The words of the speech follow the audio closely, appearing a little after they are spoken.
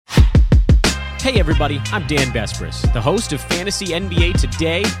Hey everybody, I'm Dan Bespris, the host of Fantasy NBA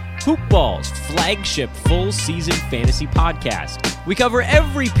Today, Hoop Ball's flagship full-season fantasy podcast. We cover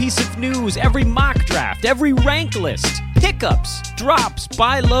every piece of news, every mock draft, every rank list, pickups, drops,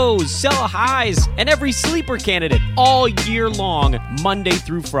 buy lows, sell highs, and every sleeper candidate all year long, Monday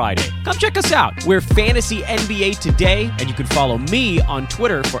through Friday. Come check us out. We're Fantasy NBA Today, and you can follow me on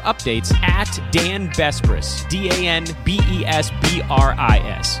Twitter for updates at Dan Bespris, DANBESBRIS.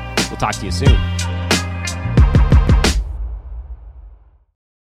 We'll talk to you soon.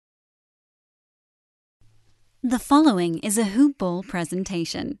 The following is a Hoop Ball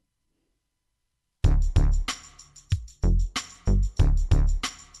presentation.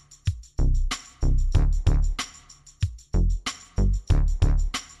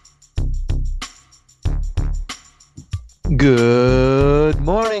 Good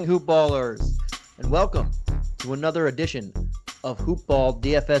morning, Hoop Ballers, and welcome to another edition of Hoop Ball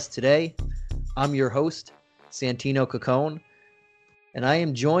DFS Today. I'm your host, Santino Cacone, and I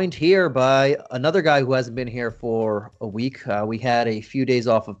am joined here by another guy who hasn't been here for a week. We had a few days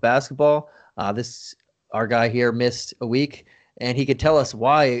off of basketball. Our guy here missed a week, and he could tell us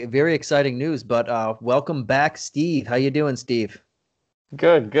why. Very exciting news, but welcome back, Steve. How you doing, Steve?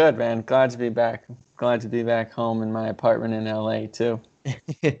 Good, man. Glad to be back. Glad to be back home in my apartment in LA, too.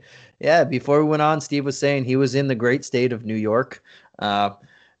 Yeah, before we went on, Steve was saying he was in the great state of New York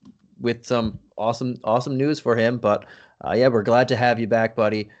with some awesome news for him. But yeah, we're glad to have you back,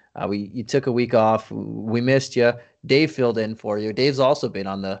 buddy. You took a week off. We missed you. Dave filled in for you. Dave's also been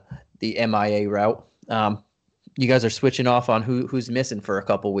on the MIA route. You guys are switching off on who's missing for a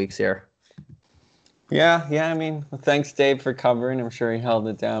couple weeks here. Yeah. I mean, thanks, Dave, for covering. I'm sure he held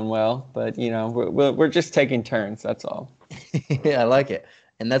it down well. But we're just taking turns. That's all. Yeah, I like it,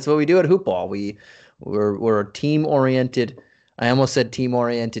 and that's what we do at Hoop Ball. We're a team-oriented. I almost said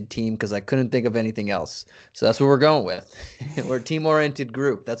team-oriented team because I couldn't think of anything else. So that's what we're going with. We're a team-oriented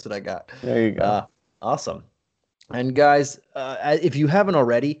group. That's what I got. There you go. Awesome. And guys, if you haven't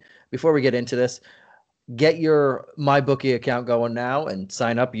already, before we get into this, get your MyBookie account going now and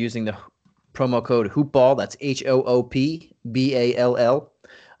sign up using the promo code HoopBall. That's HOOPBALL.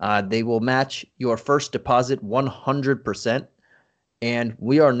 They will match your first deposit 100%. And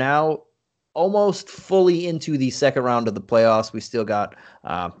we are now almost fully into the second round of the playoffs. We still got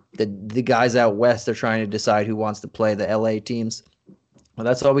the guys out west. They're trying to decide who wants to play the LA teams. Well,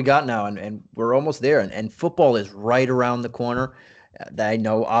 that's all we got now, and we're almost there. And football is right around the corner. I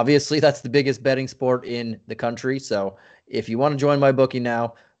know, obviously, that's the biggest betting sport in the country. So if you want to join MyBookie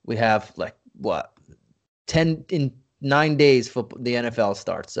now, we have 9 days for the NFL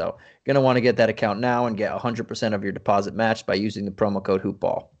starts. So you're going to want to get that account now and get 100% of your deposit matched by using the promo code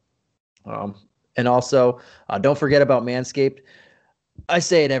HoopBall. And also, don't forget about Manscaped. I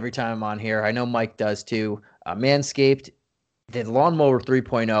say it every time I'm on here. I know Mike does too. Manscaped, the Lawnmower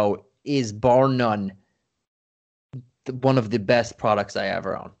 3.0 is bar none one of the best products I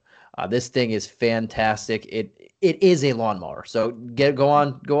ever own. This thing is fantastic. It is a lawnmower. So go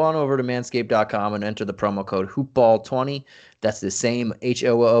on over to manscaped.com and enter the promo code HoopBall20. That's the same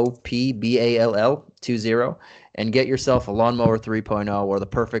HOOPBALL 20, and get yourself a Lawnmower 3.0 or the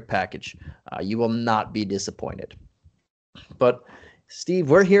perfect package. You will not be disappointed. But Steve,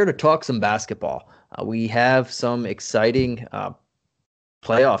 we're here to talk some basketball. We have some exciting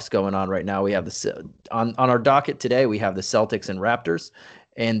playoffs going on right now. We have on our docket today. We have the Celtics and Raptors.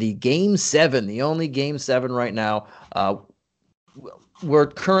 And the Game 7, the only Game 7 right now, we're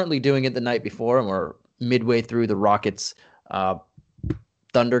currently doing it the night before, and we're midway through the Rockets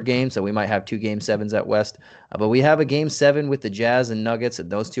Thunder game, so we might have 2 Game 7s at West. But we have a Game 7 with the Jazz and Nuggets, and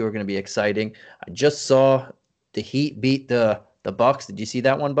those two are going to be exciting. I just saw the Heat beat the Bucks. Did you see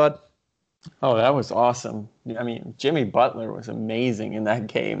that one, bud? Oh, that was awesome. I mean, Jimmy Butler was amazing in that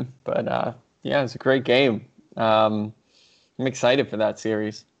game. But, yeah, it was a great game. I'm excited for that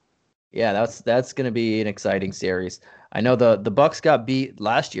series. Yeah, that's going to be an exciting series. I know the Bucks got beat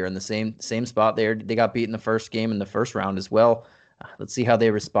last year in the same spot there. They got beat in the first game in the first round as well. Let's see how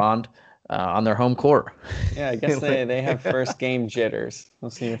they respond on their home court. Yeah, I guess they have first game jitters. We'll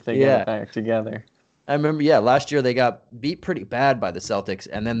see if they get it back together. I remember, last year they got beat pretty bad by the Celtics,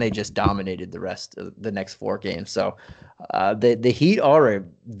 and then they just dominated the rest of the next 4 games. So the Heat are a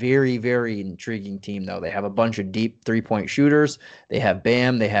very, very intriguing team, though. They have a bunch of deep three-point shooters. They have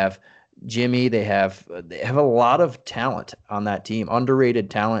Bam. They have Jimmy. They have a lot of talent on that team, underrated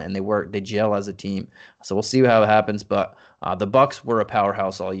talent, and they gel as a team. So we'll see how it happens. But the Bucks were a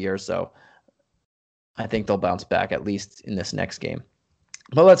powerhouse all year, so I think they'll bounce back at least in this next game.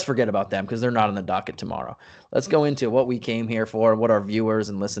 But let's forget about them because they're not on the docket tomorrow. Let's go into what we came here for, what our viewers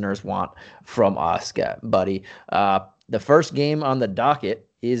and listeners want from us, buddy. The first game on the docket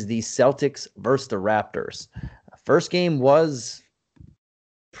is the Celtics versus the Raptors. First game was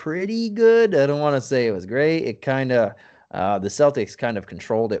pretty good. I don't want to say it was great. It kind of, the Celtics kind of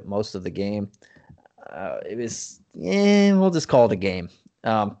controlled it most of the game. It was, we'll just call it a game.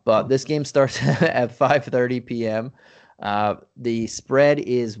 But this game starts at 5:30 p.m. The spread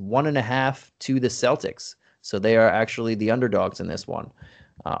is 1.5 to the Celtics. So they are actually the underdogs in this one.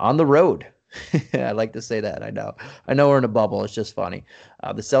 On the road. I like to say that. I know we're in a bubble. It's just funny.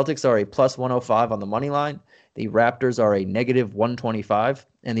 The Celtics are a plus 105 on the money line. The Raptors are a negative 125.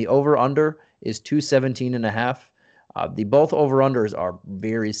 And the over-under is 217.5. The both over-unders are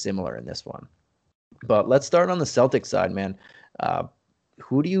very similar in this one. But let's start on the Celtics side, man.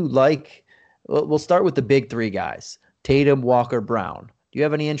 Who do you like? We'll start with the big three guys. Tatum, Walker, Brown. Do you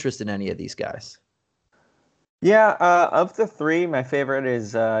have any interest in any of these guys? Yeah, of the three, my favorite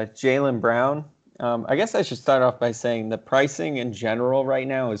is Jaylen Brown. I guess I should start off by saying the pricing in general right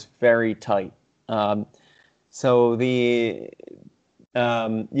now is very tight. So the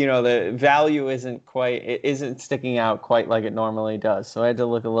the value isn't sticking out quite like it normally does. So I had to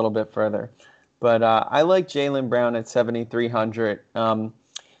look a little bit further. But I like Jaylen Brown at 7,300.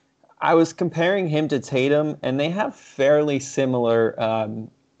 I was comparing him to Tatum, and they have fairly similar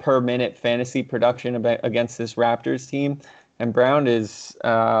per minute fantasy production against this Raptors team. And Brown is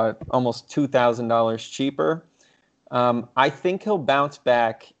almost $2,000 cheaper. I think he'll bounce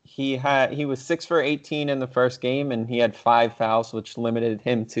back. He was 6 for 18 in the first game, and he had 5 fouls, which limited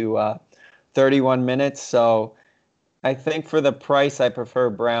him to 31 minutes. So I think for the price, I prefer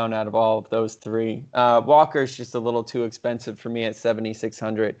Brown out of all of those three. Walker's just a little too expensive for me at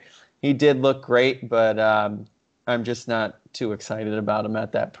 7,600. He did look great, but I'm just not too excited about him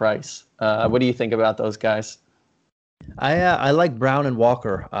at that price. What do you think about those guys? I like Brown and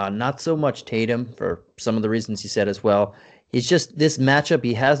Walker. Not so much Tatum for some of the reasons you said as well. It's just this matchup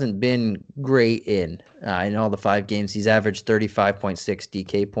he hasn't been great in all the 5 games. He's averaged 35.6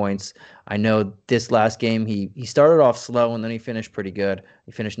 DK points. I know this last game he started off slow and then he finished pretty good.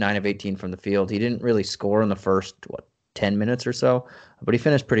 He finished 9 of 18 from the field. He didn't really score in the first 10 minutes or so, but he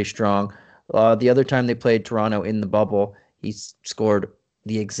finished pretty strong. The other time they played Toronto in the bubble, he scored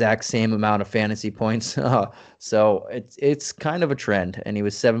the exact same amount of fantasy points. So it's kind of a trend, and he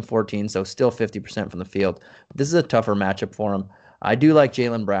was 7-14, so still 50% from the field. This is a tougher matchup for him. I do like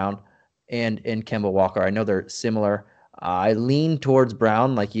Jaylen Brown and Kemba Walker. I know they're similar. I lean towards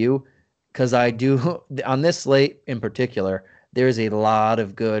Brown like you because I do on this slate in particular, there's a lot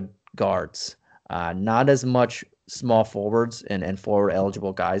of good guards. Not as much small forwards and forward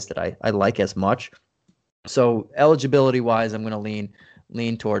eligible guys that I like as much. So eligibility wise, I'm going to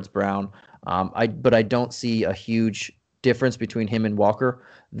lean towards Brown. But I don't see a huge difference between him and Walker.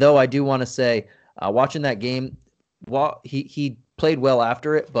 Though I do want to say, watching that game, he played well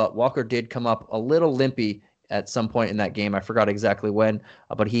after it, but Walker did come up a little limpy at some point in that game. I forgot exactly when,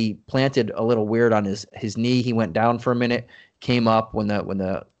 but he planted a little weird on his knee. He went down for a minute, came up when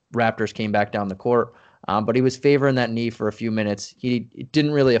the Raptors came back down the court. But he was favoring that knee for a few minutes. It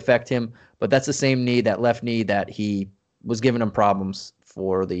didn't really affect him, but that's the same knee, that left knee, that he was giving him problems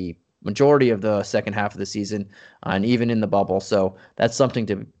for the majority of the second half of the season and even in the bubble. So that's something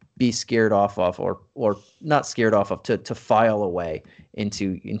to be scared off of or not scared off of to file away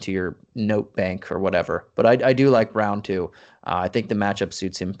into your note bank or whatever. But I do like Brown too. I think the matchup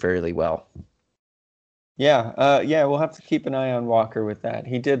suits him fairly well. Yeah, we'll have to keep an eye on Walker with that.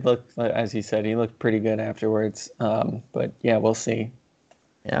 He did look, as you said, he looked pretty good afterwards. But yeah, we'll see.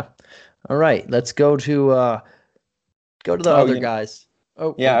 Yeah. All right, let's go to the other guys.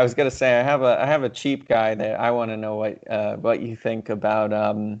 Oh yeah, I was gonna say I have a cheap guy that I want to know what you think about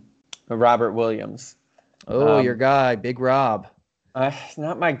Robert Williams. Oh, your guy, Big Rob.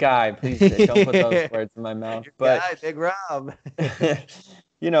 Not my guy. Please don't put those words in my mouth. Your guy, Big Rob.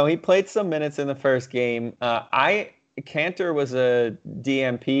 He played some minutes in the first game. Cantor was a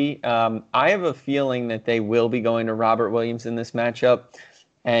DMP. I have a feeling that they will be going to Robert Williams in this matchup.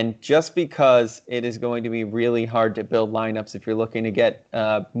 And just because it is going to be really hard to build lineups if you're looking to get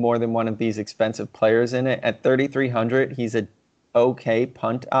more than one of these expensive players in it, at 3,300, he's a okay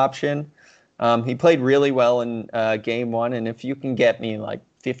punt option. He played really well in game 1, and if you can get me like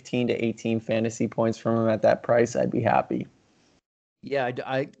 15 to 18 fantasy points from him at that price, I'd be happy. Yeah,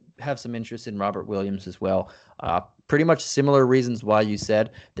 I have some interest in Robert Williams as well. Pretty much similar reasons why you said.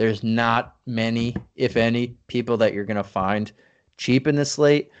 There's not many, if any, people that you're going to find cheap in this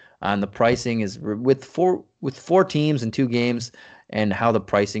slate. And the pricing is with four teams and 2 games. and how the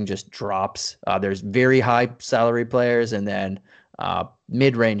pricing just drops. There's very high salary players and then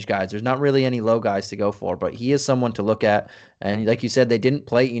mid-range guys. There's not really any low guys to go for, but he is someone to look at. And like you said, they didn't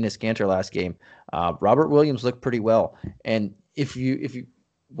play Enes Kanter last game. Robert Williams looked pretty well. And if you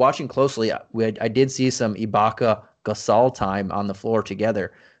watching closely, I did see some Ibaka Gasol time on the floor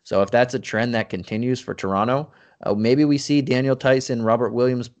together. So if that's a trend that continues for Toronto, maybe we see Daniel Tice and Robert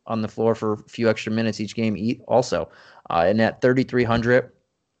Williams on the floor for a few extra minutes each game also. And at 3,300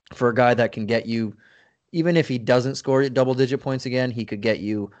 for a guy that can get you, even if he doesn't score double-digit points again, he could get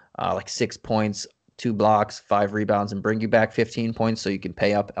you like 6 points, 2 blocks, 5 rebounds, and bring you back 15 points so you can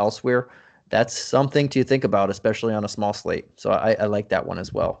pay up elsewhere. That's something to think about, especially on a small slate. So I like that one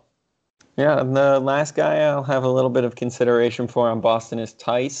as well. Yeah, and the last guy I'll have a little bit of consideration for on Boston is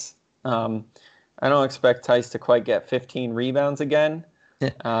Tice. I don't expect Tice to quite get 15 rebounds again,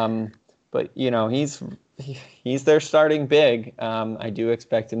 but he's their starting big. I do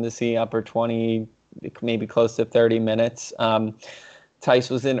expect him to see upper 20, maybe close to 30 minutes. Tice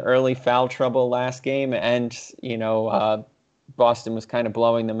was in early foul trouble last game, and Boston was kind of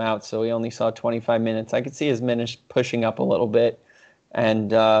blowing them out, so he only saw 25 minutes. I could see his minutes pushing up a little bit,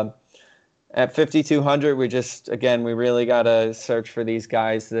 and at 5,200, we really got to search for these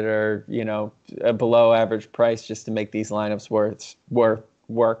guys that are, a below average price just to make these lineups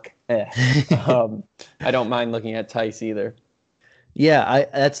work. I don't mind looking at Tice either. Yeah,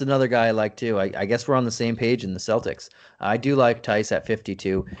 that's another guy I like too. I guess we're on the same page in the Celtics. I do like Tice at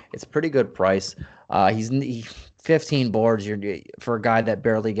 52. It's a pretty good price. He's 15 boards for a guy that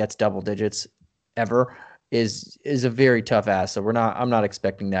barely gets double digits ever. Is a very tough ask. So I'm not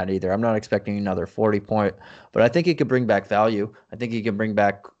expecting that either. I'm not expecting another 40 point, but I think he could bring back value. I think he can bring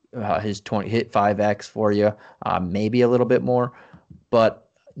back his 20 hit 5x for you, maybe a little bit more, but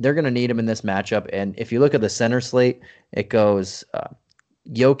they're going to need him in this matchup. And if you look at the center slate, it goes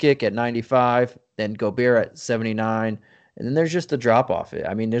Jokic at 95, then Gobert at 79, and then there's just a drop off.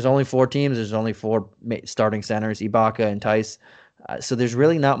 I mean, there's only 4 teams. There's only 4 starting centers, Ibaka and Tice. So there's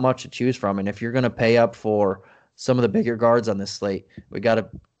really not much to choose from. And if you're going to pay up for some of the bigger guards on this slate, we got to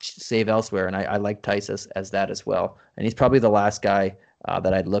save elsewhere. And I like Tice as that as well. And he's probably the last guy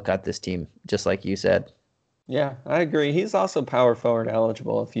that I'd look at this team, just like you said. Yeah, I agree. He's also power forward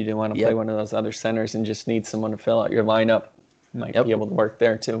eligible if you do want to play one of those other centers and just need someone to fill out your lineup. Might be able to work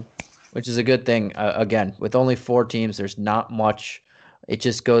there too. Which is a good thing. Again, with only 4 teams, there's not much. It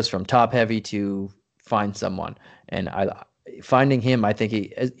just goes from top heavy to find someone. And finding him, I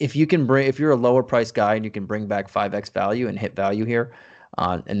think if you're a lower price guy and you can bring back 5x value and hit value here,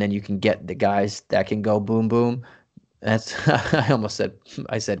 and then you can get the guys that can go boom boom. That's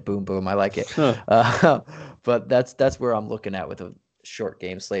I said boom boom. I like it, but that's where I'm looking at with a short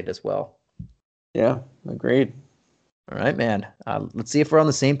game slate as well. Yeah, agreed. All right, man. Let's see if we're on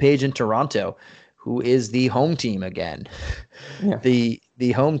the same page in Toronto, who is the home team again, the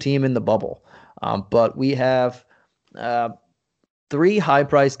home team in the bubble. But we have 3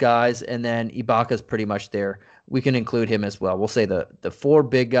 high-priced guys, and then Ibaka's pretty much there. We can include him as well. We'll say the 4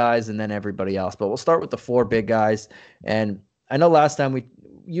 big guys and then everybody else. But we'll start with the 4 big guys. And I know last time we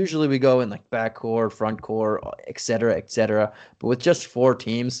go in like backcourt, front court, et cetera. But with just 4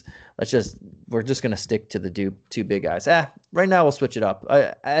 teams, we're just going to stick to the 2 big guys. Right now we'll switch it up.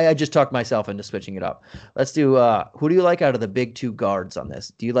 I just talked myself into switching it up. Let's do who do you like out of the big 2 guards on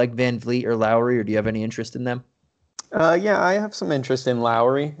this? Do you like Van Vliet or Lowry, or do you have any interest in them? Yeah, I have some interest in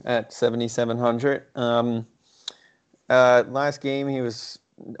Lowry at 7,700. Last game he was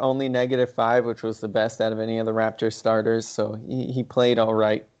only -5, which was the best out of any of the Raptors starters. So he played all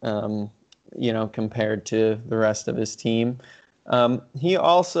right, compared to the rest of his team. He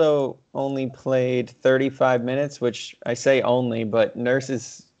also only played 35 minutes, which I say only, but Nurse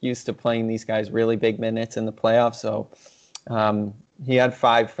is used to playing these guys really big minutes in the playoffs. So he had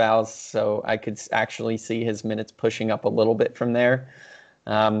 5 fouls, so I could actually see his minutes pushing up a little bit from there.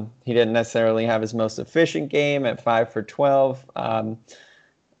 He didn't necessarily have his most efficient game at 5 for 12.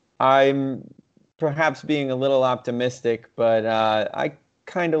 I'm perhaps being a little optimistic, but I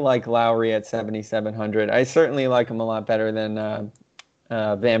kind of like Lowry at 7,700. I certainly like him a lot better than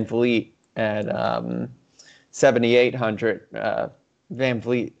Van Vliet at 7,800. Van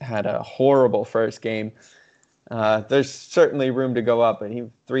Vliet had a horrible first game. There's certainly room to go up, but he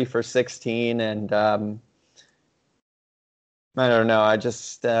 3 for 16, and I don't know. I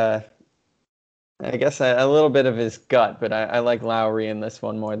just, I guess a little bit of his gut, but I like Lowry in this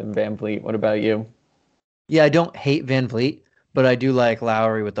one more than Van Vliet. What about you? Yeah, I don't hate Van Vliet, but I do like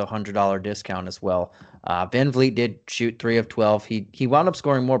Lowry with a $100 discount as well. Van Vliet did shoot 3 of 12. He wound up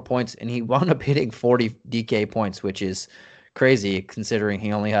scoring more points, and he wound up hitting 40 DK points, which is crazy considering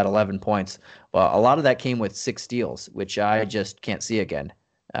he only had 11 points. Well, a lot of that came with 6 steals, which I just can't see again.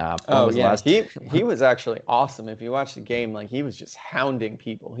 Oh yeah, he was actually awesome. If you watch the game, like he was just hounding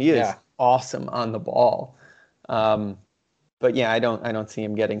people. He is awesome on the ball. But yeah, I don't see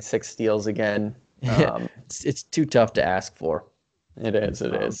him getting 6 steals again. It's too tough to ask for. It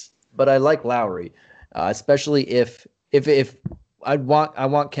is. But I like Lowry, especially if I want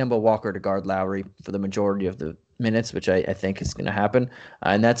Kemba Walker to guard Lowry for the majority of the minutes, which I think is going to happen,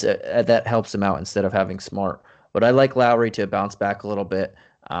 and that helps him out instead of having Smart. But I like Lowry to bounce back a little bit.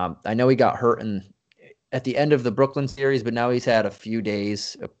 I know he got hurt at the end of the Brooklyn series, but now he's had a few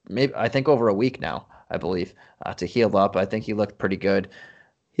days, maybe I think over a week now, I believe, to heal up. I think he looked pretty good.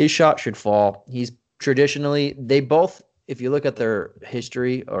 His shot should fall. He's traditionally, they both, if you look at their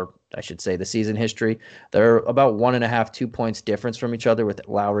history, or I should say the season history, they're about 1.5, 2 points difference from each other, with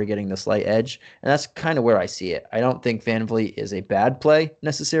Lowry getting the slight edge. And that's kind of where I see it. I don't think VanVleet is a bad play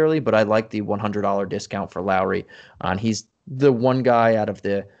necessarily, but I like the $100 discount for Lowry. He's the one guy out of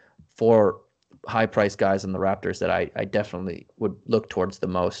the 4 high-priced guys in the Raptors that I definitely would look towards the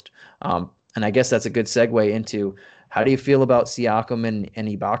most. And I guess that's a good segue into, how do you feel about Siakam and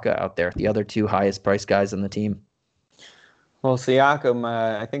Ibaka out there, the other 2 highest-priced guys on the team? Well, Siakam,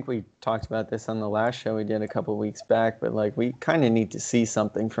 I think we talked about this on the last show we did a couple weeks back, but like we kind of need to see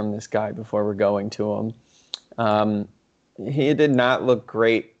something from this guy before we're going to him. He did not look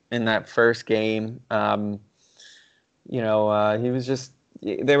great in that first game. He was just,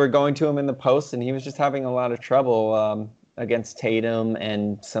 they were going to him in the post, and he was just having a lot of trouble against Tatum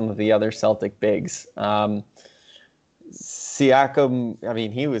and some of the other Celtic bigs. Siakam, I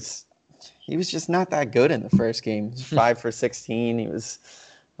mean, he was just not that good in the first game. He was 5 for 16. He was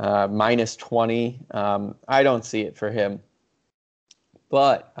minus 20. I don't see it for him.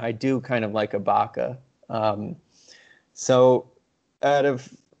 But I do kind of like Ibaka. So out of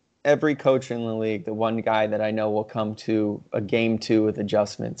every coach in the league, the one guy that I know will come to a game 2 with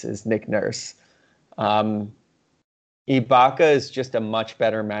adjustments is Nick Nurse. Ibaka is just a much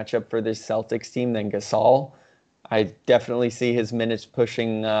better matchup for this Celtics team than Gasol. I definitely see his minutes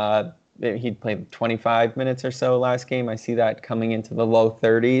pushing, he'd played 25 minutes or so last game. I see that coming into the low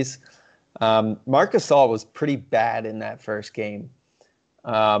 30s. Marc Gasol was pretty bad in that first game.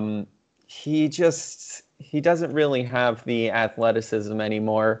 He doesn't really have the athleticism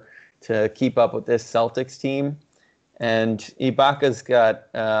anymore to keep up with this Celtics team. And Ibaka's got,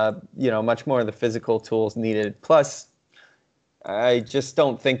 much more of the physical tools needed. Plus, I just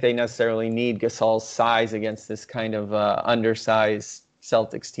don't think they necessarily need Gasol's size against this kind of undersized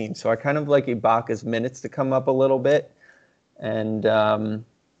Celtics team. So I kind of like Ibaka's minutes to come up a little bit. And I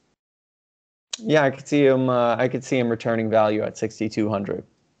could see him returning value at 6,200.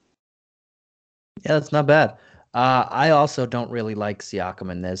 Yeah, that's not bad. I also don't really like Siakam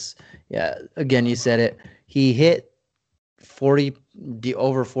in this. Yeah, again, you said it. He hit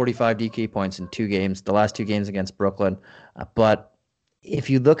over 45 DK points in 2 games, the last 2 games against Brooklyn. But if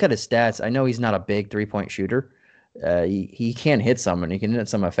you look at his stats, I know he's not a big 3-point shooter. He can hit some, and he can hit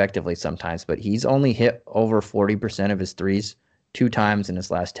some effectively sometimes, but he's only hit over 40% of his threes 2 times in his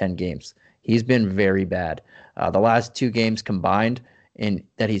last 10 games. He's been very bad. The last 2 games combined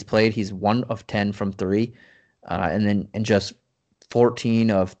that he's played, he's 1 of 10 from 3, and just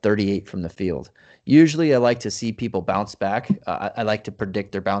 14 of 38 from the field. Usually I like to see people bounce back. I like to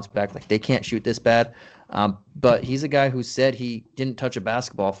predict their bounce back. Like, they can't shoot this bad. But he's a guy who said he didn't touch a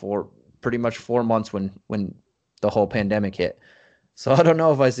basketball for pretty much 4 months when the whole pandemic hit. So I don't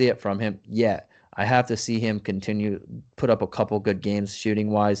know if I see it from him yet. I have to see him continue, put up a couple good games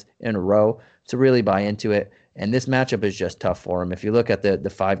shooting-wise in a row to really buy into it. And this matchup is just tough for him. If you look at the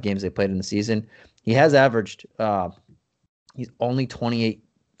 5 games they played in the season, he has averaged he's only 28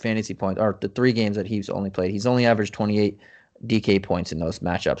 fantasy points, or the 3 games that he's only played. He's only averaged 28 DK points in those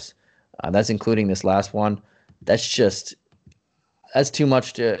matchups. That's including this last one. That's too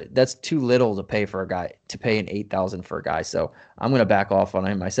little to pay for a guy, to pay an $8,000 for a guy. So I'm going to back off on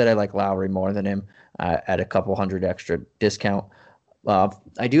him. I said I like Lowry more than him at a couple hundred extra discount.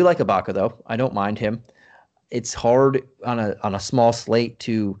 I do like Ibaka though. I don't mind him. It's hard on a small slate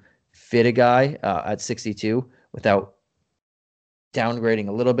to fit a guy at 62 without downgrading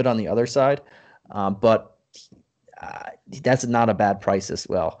a little bit on the other side. But that's not a bad price as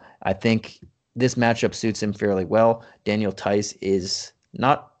well. I think this matchup suits him fairly well. Daniel Tice is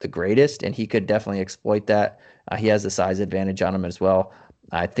not the greatest, and he could definitely exploit that. He has the size advantage on him as well.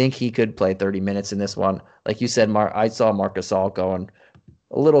 I think he could play 30 minutes in this one. Like you said, I saw Marc Gasol going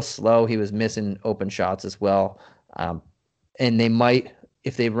a little slow. He was missing open shots as well. And they might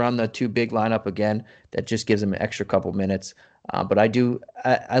if they run the two big lineup again, that just gives him an extra couple minutes. But I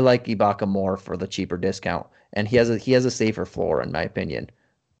like Ibaka more for the cheaper discount, and he has a safer floor in my opinion.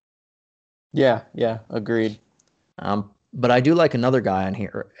 Yeah, agreed. But I do like another guy on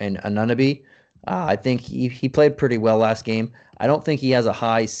here in Anunoby. I think he played pretty well last game. I don't think he has a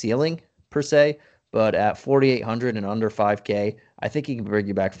high ceiling per se, but at 4,800 and under 5K, I think he can bring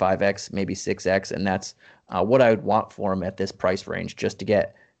you back 5x, maybe 6x, and that's what I would want for him at this price range, just to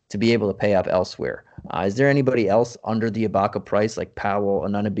be able to pay up elsewhere. Is there anybody else under the Ibaka price, like Powell,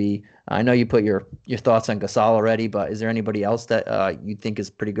 Anunoby? I know you put your thoughts on Gasol already, but is there anybody else that you think is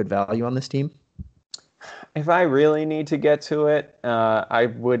pretty good value on this team? If I really need to get to it, I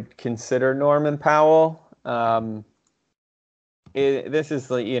would consider Norman Powell. This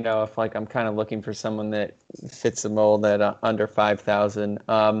is like, if like I'm kind of looking for someone that fits the mold at under 5,000.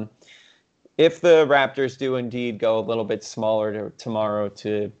 If the Raptors do indeed go a little bit smaller tomorrow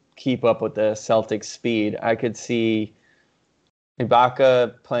to keep up with the Celtics' speed, I could see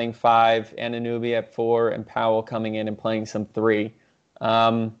Ibaka playing 5, Anunoby at 4, and Powell coming in and playing some 3.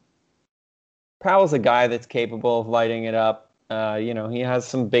 Powell's a guy that's capable of lighting it up. He has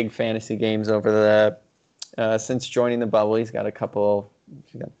some big fantasy games over the since joining the bubble. He's got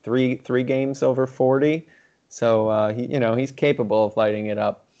three games over 40. So he's capable of lighting it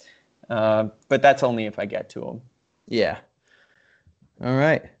up. But that's only if I get to him. Yeah. All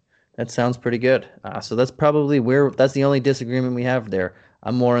right. That sounds pretty good. So that's probably that's the only disagreement we have there.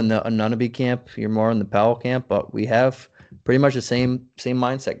 I'm more in the Anunoby camp. You're more in the Powell camp, but we have pretty much the same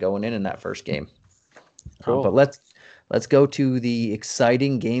mindset going in that first game. Cool. But let's go to the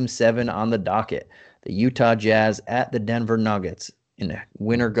exciting Game 7 on the docket. The Utah Jazz at the Denver Nuggets in a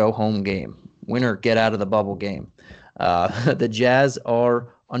winner go home game. Winner get out of the bubble game. The Jazz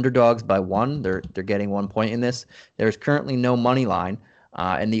are underdogs by 1. They're getting 1 point in this. There's currently no money line,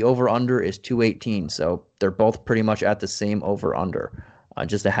 and the over-under is 218. So they're both pretty much at the same over-under.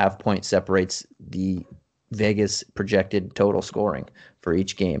 Just a half point separates the Vegas projected total scoring for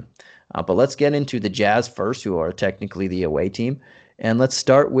each game. But let's get into the Jazz first, who are technically the away team. And let's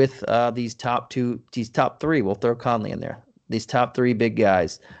start with these top 3. We'll throw Conley in there. These top 3 big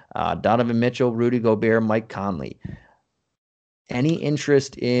guys, Donovan Mitchell, Rudy Gobert, Mike Conley. Any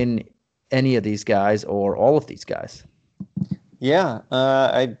interest in any of these guys or all of these guys? Yeah,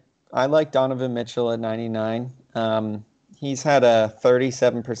 I like Donovan Mitchell at 99. He's had a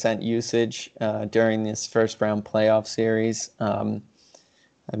 37% usage during this first round playoff series.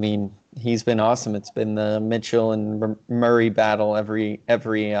 He's been awesome. It's been the Mitchell and Murray battle every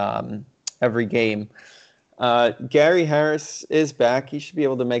game. Gary Harris is back. He should be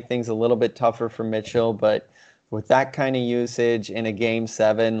able to make things a little bit tougher for Mitchell, but with that kind of usage in a Game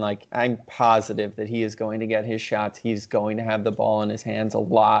 7, I'm positive that he is going to get his shots. He's going to have the ball in his hands a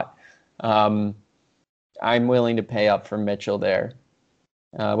lot. I'm willing to pay up for Mitchell there.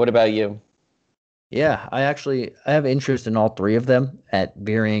 What about you? Yeah, I have interest in all 3 of them at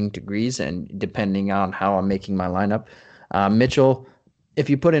varying degrees and depending on how I'm making my lineup. Mitchell, if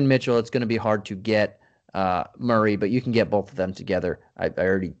you put in Mitchell, it's going to be hard to get Murray, but you can get both of them together. I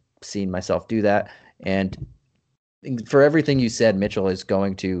already seen myself do that. And for everything you said, Mitchell is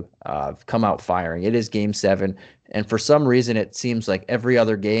going to come out firing. It is Game 7, and for some reason, it seems like every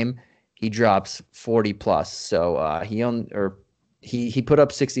other game he drops 40 plus. So he put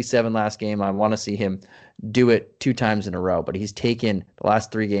up 67 last game. I want to see him do it 2 times in a row, but he's taken the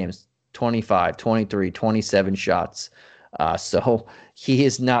last 3 games 25, 23, 27 shots. So he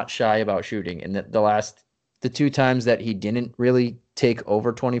is not shy about shooting. And the 2 times that he didn't really take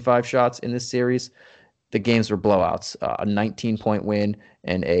over 25 shots in this series, the games were blowouts, a 19-point win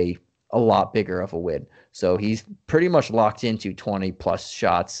and a lot bigger of a win. So he's pretty much locked into 20-plus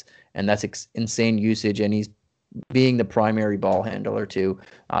shots, and that's insane usage, and he's being the primary ball handler too.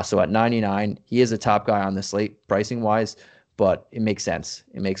 So at 99, he is a top guy on the slate pricing-wise, but it makes sense.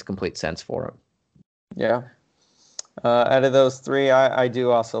 It makes complete sense for him. Yeah. Out of those 3, I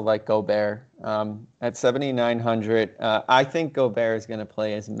do also like Gobert. At 7,900, I think Gobert is going to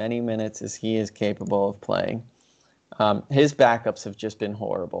play as many minutes as he is capable of playing. His backups have just been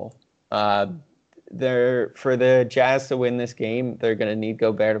horrible. For the Jazz to win this game, they're going to need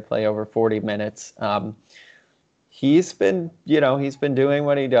Gobert to play over 40 minutes. He's been doing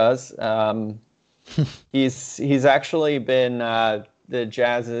what he does. He's actually been the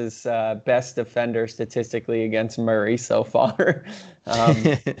Jazz's best defender statistically against Murray so far,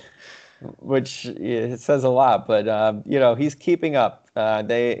 which it says a lot. But he's keeping up.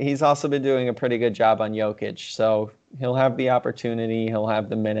 He's also been doing a pretty good job on Jokic, so he'll have the opportunity. He'll have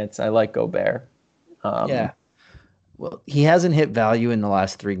the minutes. I like Gobert. Yeah. Well, he hasn't hit value in the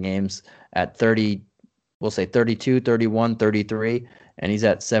last 3 games at 30, we'll say 32, 31, 33, and he's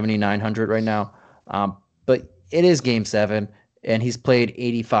at 7,900 right now. But it is game 7, and he's played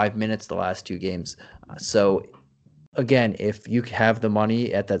 85 minutes the last 2 games. So again, if you have the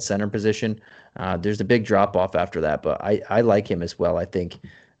money at that center position, there's a big drop off after that. But I like him as well. I think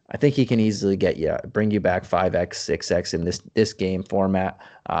he can easily bring you back 5x, 6x in this game format.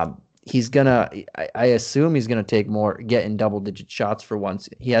 I assume he's gonna take more, get in double-digit shots for once.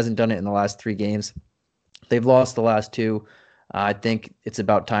 He hasn't done it in the last 3 games. They've lost the last 2. I think it's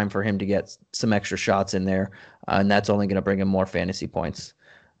about time for him to get some extra shots in there, and that's only gonna bring him more fantasy points.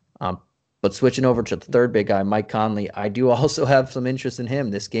 But switching over to the third big guy, Mike Conley, I do also have some interest in him.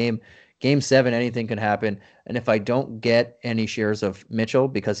 This game 7, anything can happen. And if I don't get any shares of Mitchell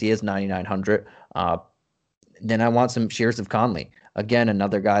because he is 9,900, then I want some shares of Conley. Again,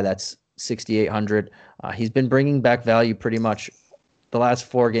 another guy that's 6,800. He's been bringing back value pretty much the last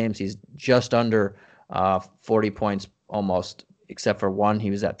 4 games. He's just under 40 points almost, except for one.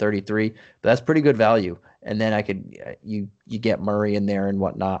 He was at 33, but that's pretty good value. And then you get Murray in there and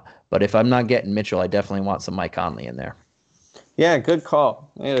whatnot. But if I'm not getting Mitchell, I definitely want some Mike Conley in there. Yeah, good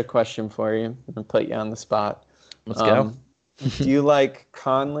call. I had a question for you. I'm going to put you on the spot. Let's go. Do you like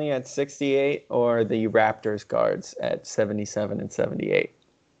Conley at 68 or the Raptors guards at 77 and 78?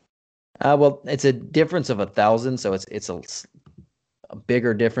 Well, it's a difference of 1,000, so it's a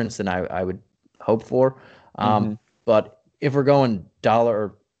bigger difference than I would hope for. But if we're going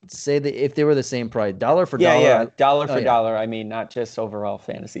dollar, say that if they were the same price, dollar for dollar. Yeah, dollar for dollar. I mean, not just overall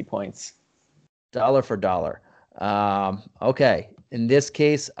fantasy points. Dollar for dollar. Okay. In this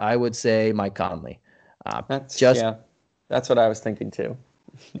case, I would say Mike Conley. That's what I was thinking too.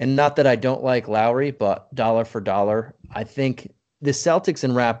 And not that I don't like Lowry, but dollar for dollar, I think the Celtics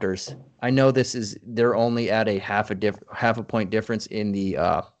and Raptors, I know they're only at a half a point difference in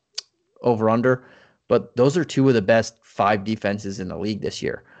the over under, but those are 2 of the best 5 defenses in the league this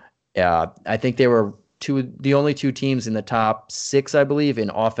year. I think they were the only 2 teams in the top 6, I believe, in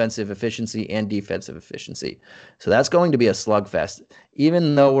offensive efficiency and defensive efficiency. So that's going to be a slugfest.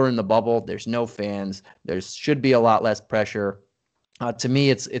 Even though we're in the bubble, there's no fans. There should be a lot less pressure. To me,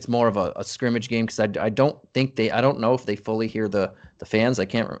 it's more of a scrimmage game because I don't know if they fully hear the fans. I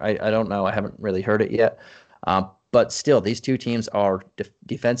don't know. I haven't really heard it yet. But still, these 2 teams are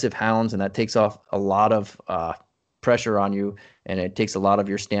defensive hounds, and that takes off a lot of pressure on you, and it takes a lot of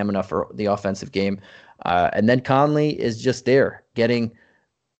your stamina for the offensive game. And then Conley is just there, getting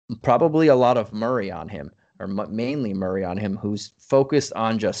probably a lot of Murray on him, or mainly Murray on him, who's focused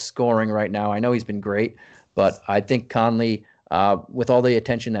on just scoring right now. I know he's been great, but I think Conley, with all the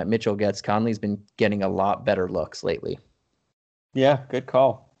attention that Mitchell gets, Conley's been getting a lot better looks lately. Yeah, good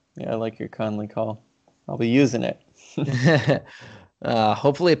call. Yeah, I like your Conley call. I'll be using it.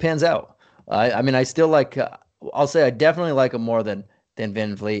 Hopefully it pans out. I mean, I still like. I'll say I definitely like him more than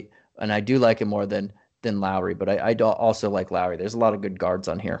Van Vliet, and I do like him more than Lowry. But I also like Lowry. There's a lot of good guards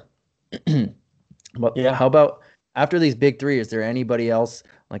on here. But yeah, how about after these big 3? Is there anybody else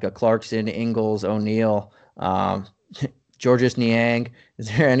like a Clarkson, Ingles, O'Neal, Georges Niang? Is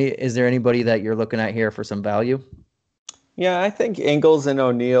there anybody that you're looking at here for some value? Yeah, I think Ingles and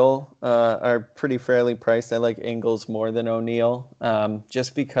O'Neal are pretty fairly priced. I like Ingles more than O'Neal,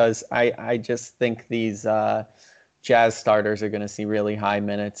 just because I just think these Jazz starters are going to see really high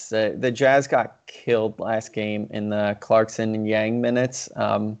minutes. The Jazz got killed last game in the Clarkson and Yang minutes.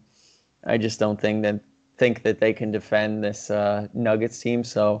 I just don't think that they can defend this Nuggets team.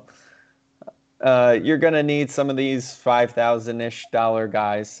 So you're going to need some of these $5,000-ish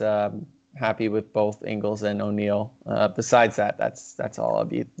guys. Happy with both Ingles and O'Neal. Besides that, that's all I'll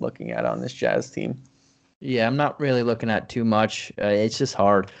be looking at on this Jazz team. Yeah, I'm not really looking at too much. It's just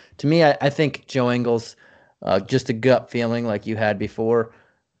hard. To me, I think Joe Ingles, just a gut feeling like you had before,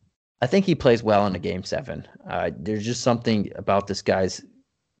 I think he plays well in a Game 7. There's just something about this guy's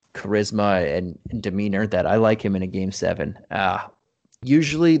charisma and demeanor that I like him in a Game 7.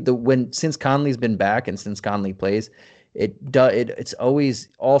 Usually, since Conley's been back and since Conley plays, it's always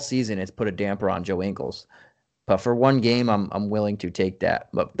all season it's put a damper on Joe Ingles. But for one game, I'm willing to take that.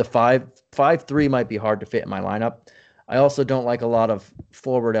 But the 5-3 might be hard to fit in my lineup. I also don't like a lot of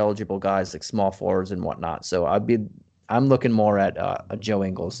forward eligible guys like small forwards and whatnot. So I'm looking more at a Joe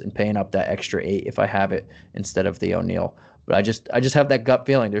Ingles and paying up that extra 8 if I have it instead of the O'Neal. But I just have that gut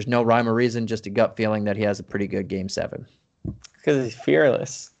feeling. There's no rhyme or reason, just a gut feeling that he has a pretty good Game 7. Because he's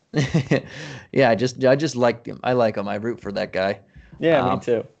fearless. Yeah, I just like him. I like him. I root for that guy. Yeah, me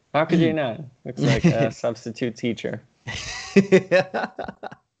too. How could you not? Looks like a substitute teacher.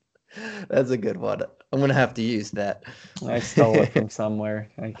 That's a good one. I'm gonna have to use that. I stole it from somewhere.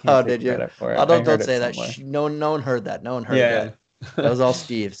 I can't Oh, take did you? credit for it. Oh, I heard don't it say that. somewhere. No one heard that. No one heard Yeah. that. That was all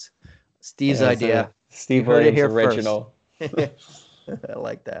Steve's. Steve's Yeah, it's a idea. Steve You heard it Williams here original. first. I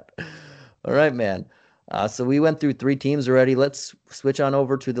like that. All right, man. So we went through 3 teams already. Let's switch on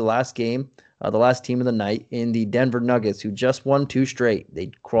over to the last game, the last team of the night in the Denver Nuggets, who just won 2 straight.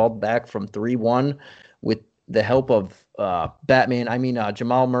 They crawled back from 3-1 with the help of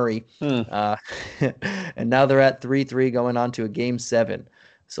Jamal Murray. And now they're at 3-3 going on to a game 7.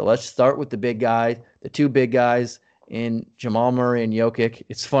 So let's start with the big guy, the 2 big guys in Jamal Murray and Jokic.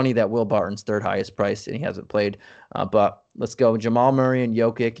 It's funny that Will Barton's third highest priced and he hasn't played. But let's go. Jamal Murray and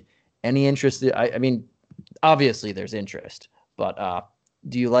Jokic. Any interest? I mean, obviously there's interest, but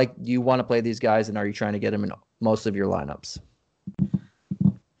do you want to play these guys, and are you trying to get them in most of your lineups?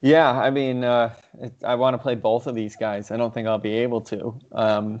 Yeah, I mean, I want to play both of these guys. I don't think I'll be able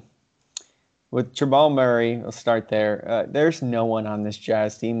to. With Jamal Murray, we'll start there. There's no one on this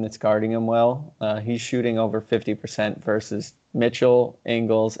Jazz team that's guarding him well. He's shooting over 50% versus Mitchell,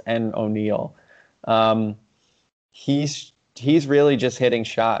 Ingles, and O'Neal. He's really just hitting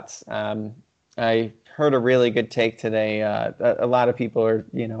shots. I heard a really good take today. A lot of people are,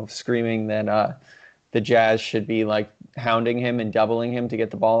 screaming that the Jazz should be like hounding him and doubling him to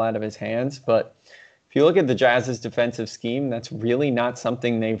get the ball out of his hands. But if you look at the Jazz's defensive scheme, that's really not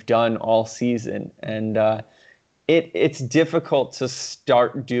something they've done all season. And it's difficult to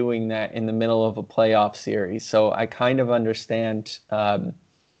start doing that in the middle of a playoff series. So I kind of understand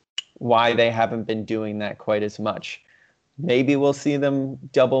why they haven't been doing that quite as much. Maybe we'll see them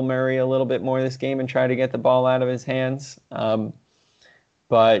double Murray a little bit more this game and try to get the ball out of his hands.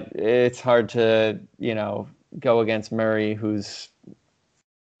 But it's hard to, go against Murray,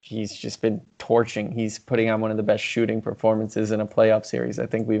 he's just been torching. He's putting on one of the best shooting performances in a playoff series I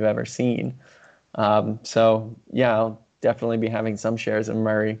think we've ever seen. So, yeah, I'll definitely be having some shares of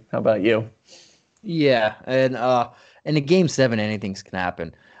Murray. How about you? Yeah, and in a game 7, anything can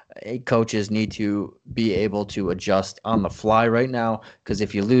happen. Coaches need to be able to adjust on the fly right now, because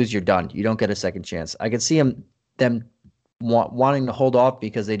if you lose, you're done. You don't get a second chance. I could see them wanting to hold off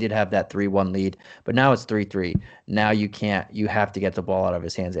because they did have that 3-1 lead, but now it's 3-3. Now you can't. You have to get the ball out of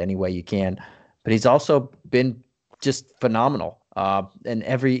his hands any way you can. But he's also been just phenomenal. And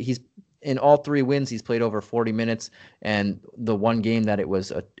he's in all 3 wins, he's played over 40 minutes, and the one game that it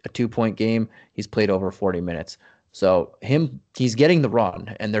was a 2-point game, he's played over 40 minutes. So he's getting the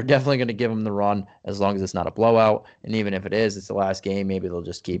run, and they're definitely going to give him the run as long as it's not a blowout. And even if it is, it's the last game. Maybe they'll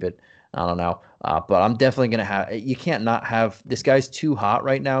just keep it. I don't know. But I'm definitely going to have – you can't not have – this guy's too hot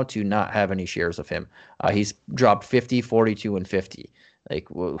right now to not have any shares of him. He's dropped 50, 42, and 50. Like,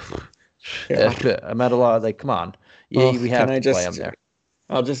 whoa. Yeah. I'm at a lot – come on. We have to play him there.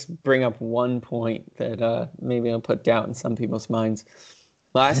 I'll just bring up one point that maybe I'll put down in some people's minds.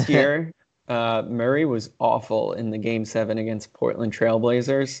 Last year – Murray was awful in the Game 7 against Portland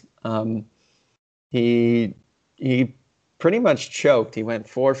Trailblazers. He pretty much choked. He went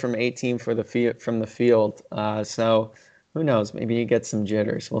 4 from 18 from the field. So who knows? Maybe he gets some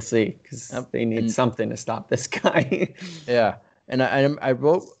jitters. We'll see, because they need something to stop this guy. Yeah, and I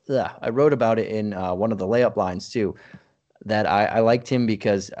wrote about it in one of the layup lines too, that I liked him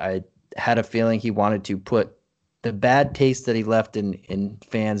because I had a feeling he wanted to put the bad taste that he left in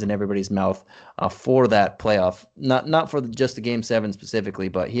fans and everybody's mouth for that playoff, not for just the Game 7 specifically,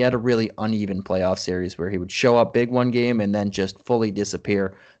 but he had a really uneven playoff series where he would show up big one game and then just fully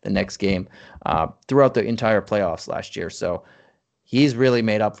disappear the next game throughout the entire playoffs last year. So he's really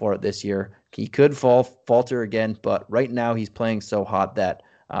made up for it this year. He could falter again, but right now he's playing so hot that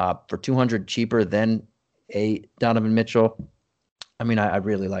for $200 cheaper than a Donovan Mitchell, I mean, I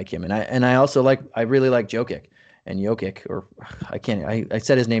really like him, and I really like Jokic. And Jokic, or I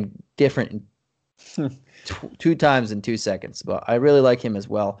said his name different 2 times in 2 seconds, but I really like him as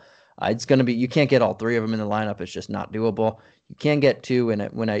well. It's going to be, you can't get all 3 of them in the lineup. It's just not doable. You can get 2, and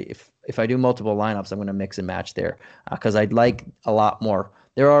if I do multiple lineups, I'm going to mix and match there because I'd like a lot more.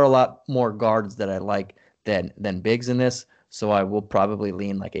 There are a lot more guards that I like than bigs in this, so I will probably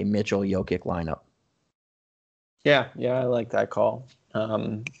lean like a Mitchell Jokic lineup. Yeah, I like that call.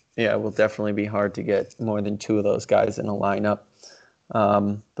 Yeah, it will definitely be hard to get more than 2 of those guys in a lineup.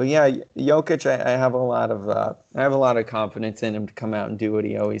 But yeah, Jokic, I have a lot of confidence in him to come out and do what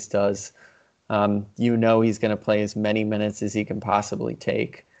he always does. He's going to play as many minutes as he can possibly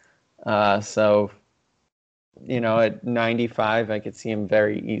take. So, at 95, I could see him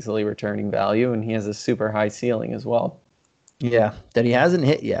very easily returning value, and he has a super high ceiling as well. Yeah, that he hasn't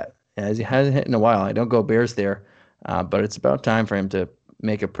hit yet. As he hasn't hit in a while. I don't go Bears there, but it's about time for him to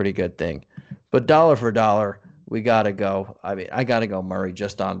make a pretty good thing. But dollar for dollar, we got to go. I mean, I got to go Murray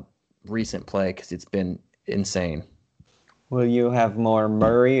just on recent play because it's been insane. Will you have more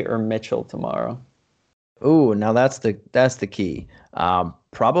Murray or Mitchell tomorrow? Ooh, now that's the key.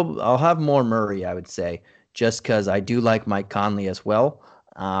 Probably I'll have more Murray, I would say, just because I do like Mike Conley as well.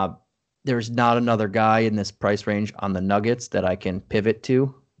 There's not another guy in this price range on the Nuggets that I can pivot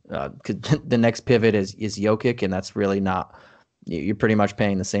to. Cause the next pivot is Jokic, and that's really not. You're pretty much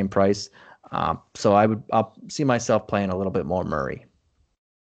paying the same price. So I'll see myself playing a little bit more Murray.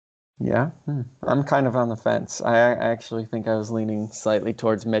 Yeah, I'm kind of on the fence. I actually think I was leaning slightly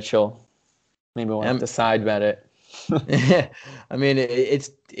towards Mitchell. Maybe we'll have to side bet it. I mean,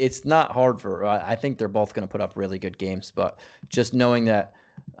 it's not hard for. I think they're both going to put up really good games, but just knowing that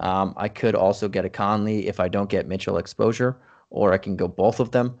I could also get a Conley if I don't get Mitchell exposure, or I can go both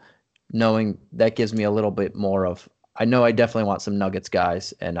of them. Knowing that gives me a little bit more of. I know I definitely want some Nuggets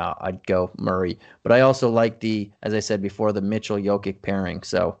guys, and I'd go Murray, but I also like as I said before, the Mitchell Jokic pairing.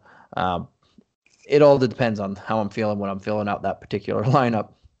 So it all depends on how I'm feeling when I'm filling out that particular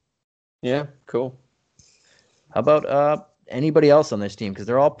lineup. Yeah, cool. How about anybody else on this team? Because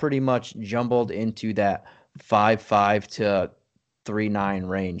they're all pretty much jumbled into that 5.5 to 3.9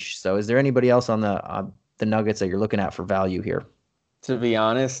 range. So is there anybody else on the Nuggets that you're looking at for value here? To be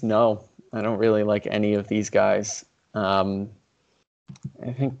honest, no. I don't really like any of these guys. I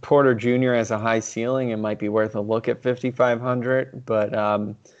think Porter Jr. has a high ceiling. It might be worth a look at 5,500,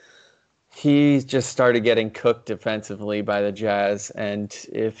 but he just started getting cooked defensively by the Jazz, and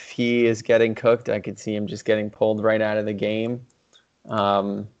if he is getting cooked, I could see him just getting pulled right out of the game.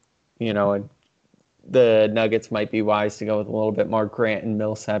 The Nuggets might be wise to go with a little bit more Grant and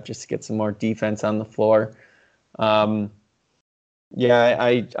Millsap just to get some more defense on the floor. I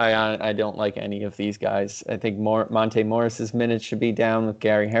don't like any of these guys. I think Monte Morris's minutes should be down with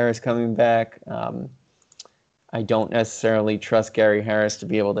Gary Harris coming back. I don't necessarily trust Gary Harris to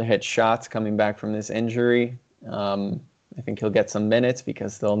be able to hit shots coming back from this injury. I think he'll get some minutes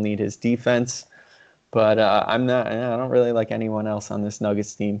because they'll need his defense. But I don't really like anyone else on this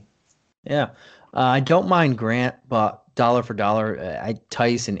Nuggets team. Yeah. I don't mind Grant, but dollar for dollar,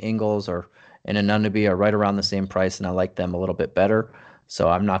 Tice and Ingles and Anunoby are right around the same price, and I like them a little bit better. So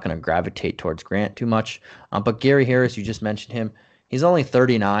I'm not going to gravitate towards Grant too much. But Gary Harris, you just mentioned him. He's only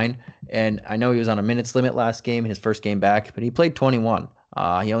 39, and I know he was on a minutes limit last game, his first game back, but he played 21.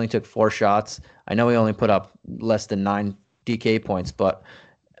 He only took 4 shots. I know he only put up less than 9 DK points, but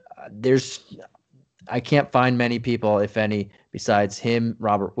I can't find many people, if any, besides him,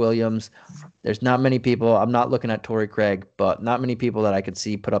 Robert Williams. There's not many people. I'm not looking at Torrey Craig, but not many people that I could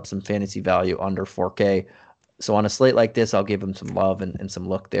see put up some fantasy value under 4K. So on a slate like this, I'll give him some love and some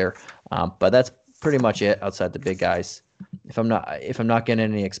look there. But that's pretty much it outside the big guys. If I'm not getting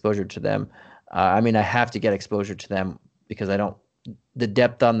any exposure to them, I have to get exposure to them because the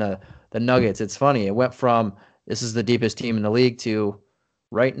depth on the Nuggets. It's funny. It went from this is the deepest team in the league to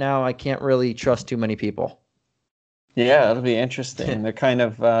right now I can't really trust too many people. Yeah, it'll be interesting. They kind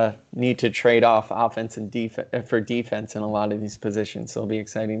of need to trade off offense and for defense in a lot of these positions. So it'll be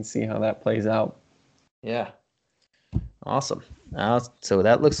exciting to see how that plays out. Yeah. Awesome. So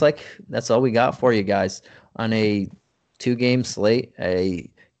that looks like that's all we got for you guys on a 2-game slate, a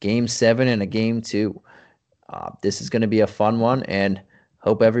game 7 and a game 2. This is going to be a fun one, and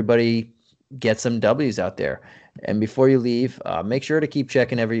hope everybody gets some W's out there. And before you leave, make sure to keep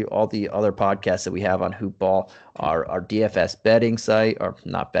checking all the other podcasts that we have on Hoop Ball, our DFS betting site, or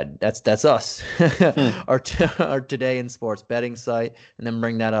not bet. That's us, our Today in Sports betting site, and then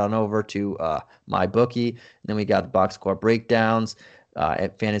bring that on over to MyBookie. And then we got the box score breakdowns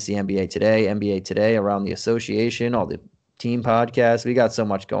at Fantasy NBA Today, around the association, all the team podcasts. We got so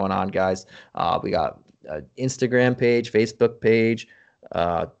much going on, guys. We got an Instagram page, Facebook page,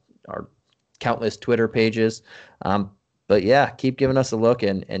 our countless Twitter pages. But yeah, keep giving us a look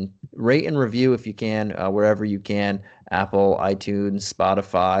and rate and review if you can, wherever you can, Apple, iTunes,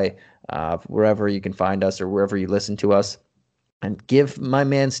 Spotify, wherever you can find us or wherever you listen to us. And give my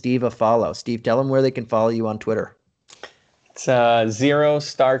man Steve a follow. Steve, tell him where they can follow you on Twitter. It's 0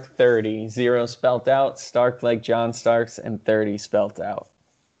 Stark 30, 0 spelt out, Stark like John Starks, and 30 spelt out.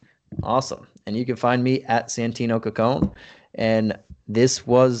 Awesome. And you can find me at Santino Cacone. And this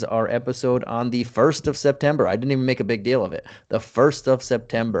was our episode on the 1st of September. I didn't even make a big deal of it. The 1st of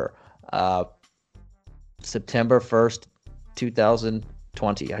September, September 1st,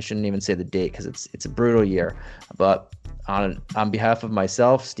 2020. I shouldn't even say the date because it's a brutal year. But on behalf of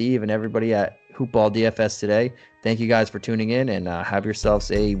myself, Steve, and everybody at Hoop Ball DFS Today, thank you guys for tuning in, and have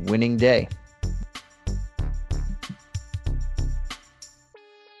yourselves a winning day.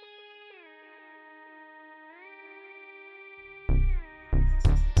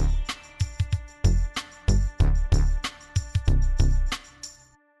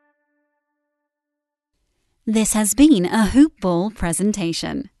 This has been a Hoop Ball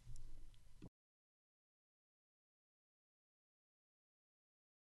presentation.